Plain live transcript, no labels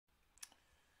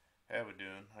How we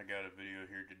doing? I got a video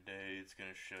here today. It's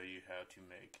going to show you how to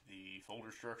make the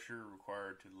folder structure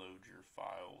required to load your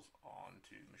files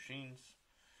onto machines.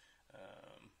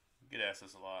 Get asked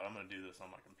this a lot. I'm going to do this on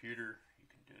my computer.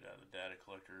 You can do it out of the data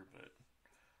collector, but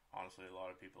honestly a lot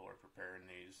of people are preparing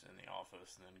these in the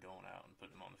office and then going out and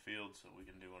putting them on the field, so we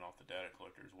can do one off the data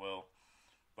collector as well.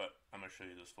 But I'm going to show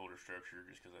you this folder structure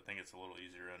just because I think it's a little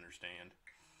easier to understand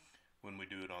when we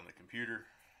do it on the computer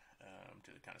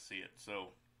to kind of see it.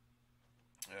 So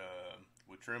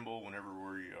with Trimble, whenever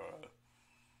we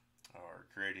are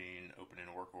creating,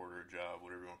 opening a work order, a job,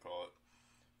 whatever you want to call it,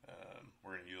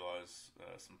 we're going to utilize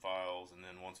some files, and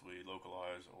then once we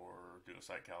localize or do a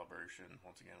site calibration,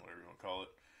 once again, whatever you want to call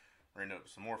it, we're going to end up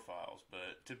with some more files.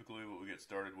 But typically what we get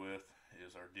started with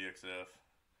is our DXF,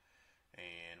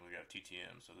 and we got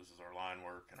TTM. So this is our line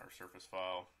work and our surface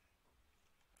file.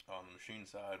 On the machine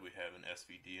side, we have an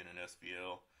SVD and an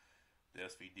SVL. The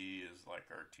SVD is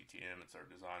like our TTM, it's our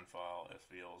design file.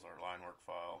 SVL is our line work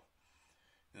file.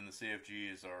 Then the CFG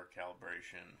is our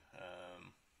calibration.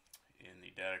 In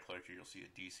the data collector, you'll see a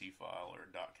DC file or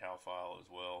a .cal file as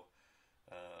well.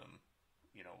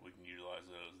 We can utilize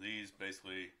those. These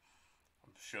basically,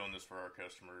 I'm showing this for our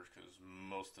customers because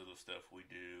most of the stuff we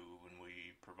do when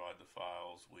we provide the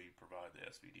files, we provide the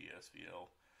SVD, SVL,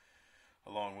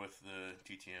 along with the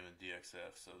TTM and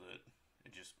DXF, so that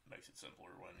it just makes it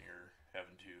simpler when you're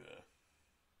having to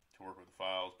work with the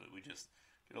files. But we just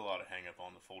get a lot of hang up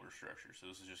on the folder structure. So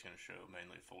this is just going to show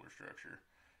mainly folder structure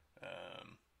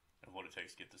of what it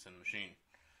takes to get this in the machine.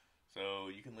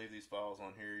 So you can leave these files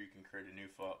on here. You can create a new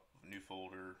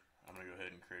folder. I'm going to go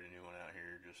ahead and create a new one out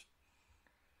here just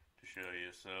to show you.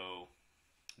 So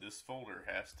this folder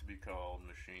has to be called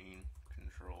machine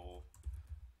control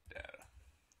data.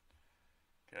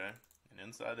 Okay, and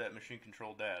inside that machine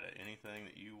control data, anything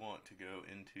that you want to go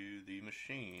into the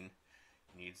machine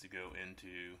needs to go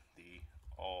into the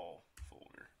all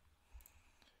folder.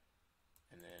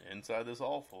 And then inside this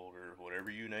all folder, whatever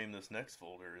you name this next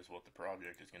folder is what the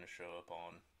project is going to show up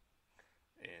on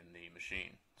in the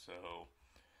machine. So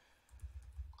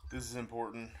this is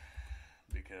important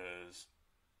because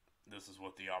this is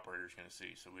what the operator is going to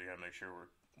see. So we got to make sure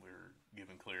we're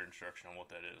giving clear instruction on what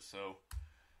that is. So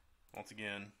once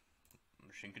again,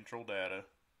 machine control data,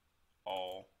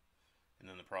 all, and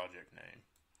then the project name.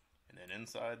 And then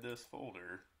inside this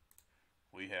folder,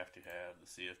 we have to have the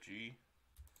CFG,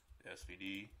 the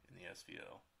SVD, and the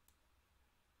SVL.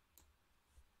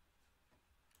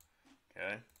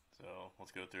 Okay, so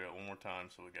let's go through it one more time.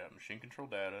 So we got machine control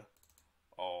data,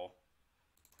 all,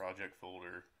 project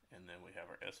folder, and then we have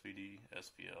our SVD,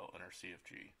 SVL, and our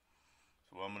CFG.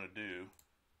 So what I'm going to do,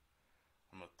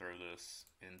 I'm going to throw this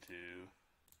into,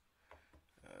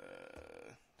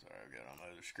 sorry, I've got it on my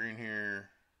other screen here.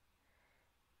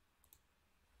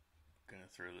 I'm going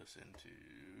to throw this into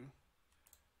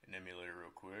an emulator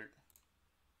real quick.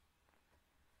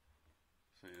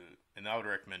 So, and I would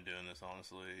recommend doing this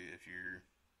honestly if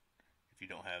you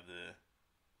don't have the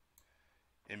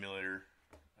emulator.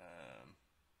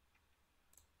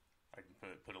 I can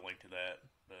put a link to that,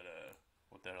 but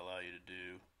what that allow you to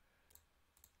do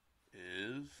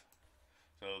is,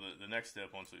 so the next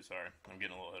step, sorry, I'm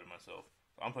getting a little ahead of myself.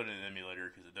 I'm putting an emulator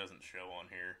because it doesn't show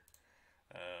on here.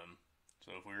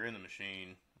 So if we were in the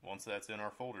machine, once that's in our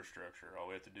folder structure, all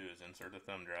we have to do is insert the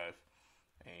thumb drive,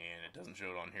 and it doesn't show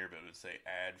it on here, but it would say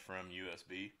add from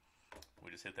USB.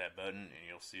 We just hit that button and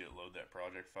you'll see it load that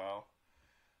project file.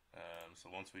 So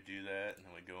once we do that and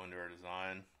then we go into our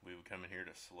design, we would come in here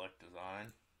to select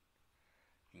design.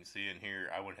 You can see in here,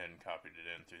 I went ahead and copied it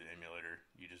in through the emulator.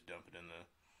 You just dump it in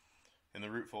the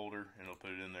root folder and it'll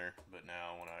put it in there. But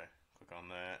now when I click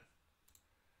on that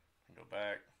and go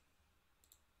back,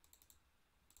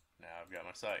 now I've got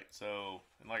my site. So,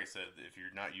 and like I said, if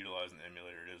you're not utilizing the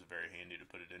emulator, it is very handy to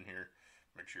put it in here.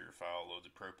 Make sure your file loads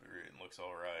appropriate and looks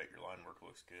all right. Your line work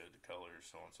looks good, the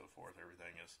colors, so on and so forth.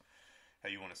 Everything is how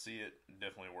you want to see it.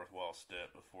 Definitely a worthwhile step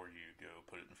before you go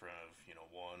put it in front of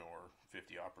 1 or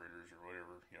 50 operators or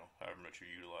whatever, however much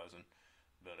you're utilizing.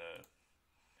 But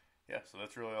yeah, so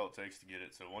that's really all it takes to get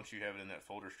it. So once you have it in that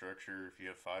folder structure, if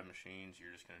you have 5 machines,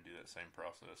 you're just going to do that same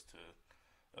process to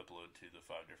upload to the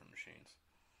 5 different machines.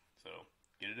 So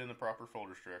get it in the proper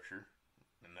folder structure,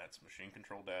 and that's machine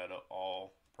control data,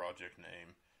 all, project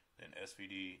name, then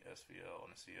SVD, SVL,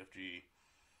 and a CFG.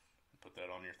 Put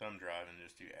that on your thumb drive and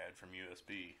just do add from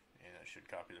USB, and that should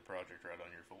copy the project right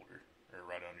on your folder, or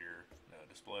right on your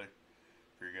display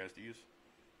for you guys to use.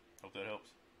 Hope that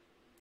helps.